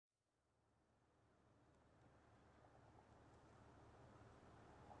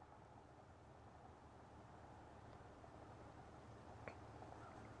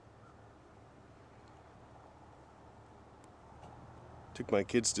Took my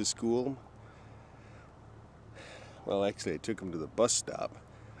kids to school. Well, actually, I took them to the bus stop.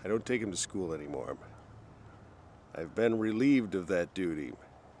 I don't take them to school anymore. I've been relieved of that duty.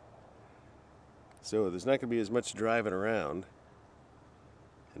 So there's not going to be as much driving around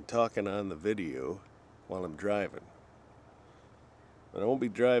and talking on the video while I'm driving. But I won't be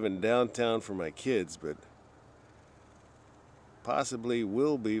driving downtown for my kids, but possibly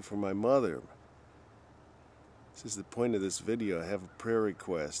will be for my mother. This is the point of this video. I have a prayer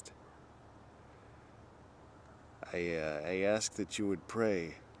request. I ask that you would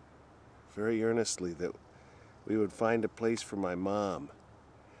pray very earnestly that we would find a place for my mom.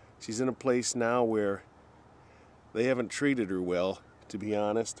 She's in a place now where they haven't treated her well, to be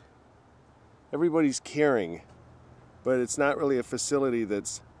honest. Everybody's caring, but it's not really a facility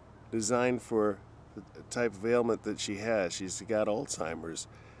that's designed for the type of ailment that she has. She's got Alzheimer's.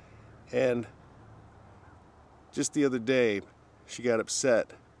 And just the other day, she got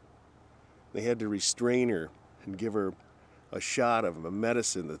upset. They had to restrain her and give her a shot of a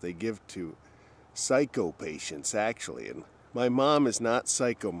medicine that they give to psycho patients, actually. And my mom is not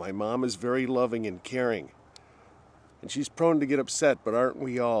psycho. My mom is very loving and caring. And she's prone to get upset, but aren't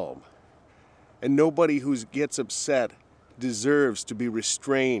we all? And nobody who gets upset deserves to be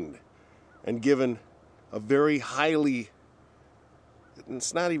restrained and given a very highly,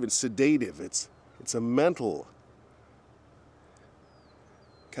 it's not even sedative, it's a mental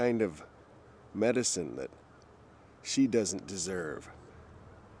kind of medicine that she doesn't deserve.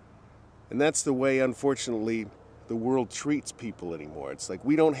 And that's the way, unfortunately, the world treats people anymore. It's like,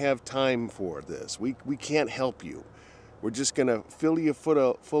 we don't have time for this. We can't help you. We're just going to fill you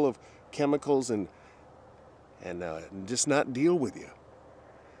full of chemicals and just not deal with you.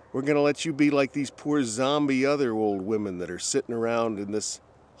 We're going to let you be like these poor zombie other old women that are sitting around in this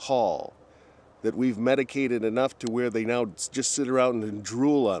hall that we've medicated enough to where they now just sit around and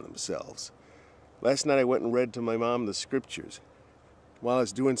drool on themselves. Last night I went and read to my mom the scriptures. While I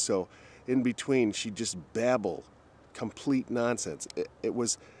was doing so, in between, she'd just babble complete nonsense. It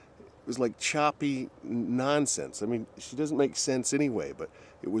was like choppy nonsense. I mean, she doesn't make sense anyway, but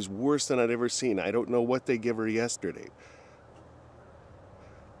it was worse than I'd ever seen. I don't know what they gave her yesterday.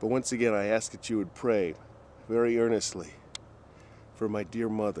 But once again, I ask that you would pray very earnestly for my dear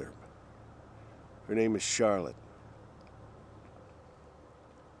mother. Her name is Charlotte.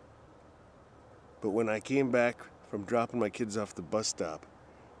 But when I came back from dropping my kids off the bus stop,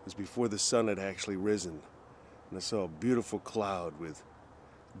 it was before the sun had actually risen, and I saw a beautiful cloud with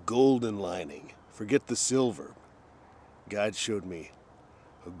golden lining. Forget the silver. God showed me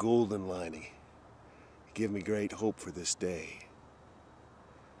a golden lining. It gave me great hope for this day.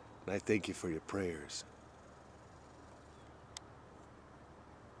 And I thank you for your prayers.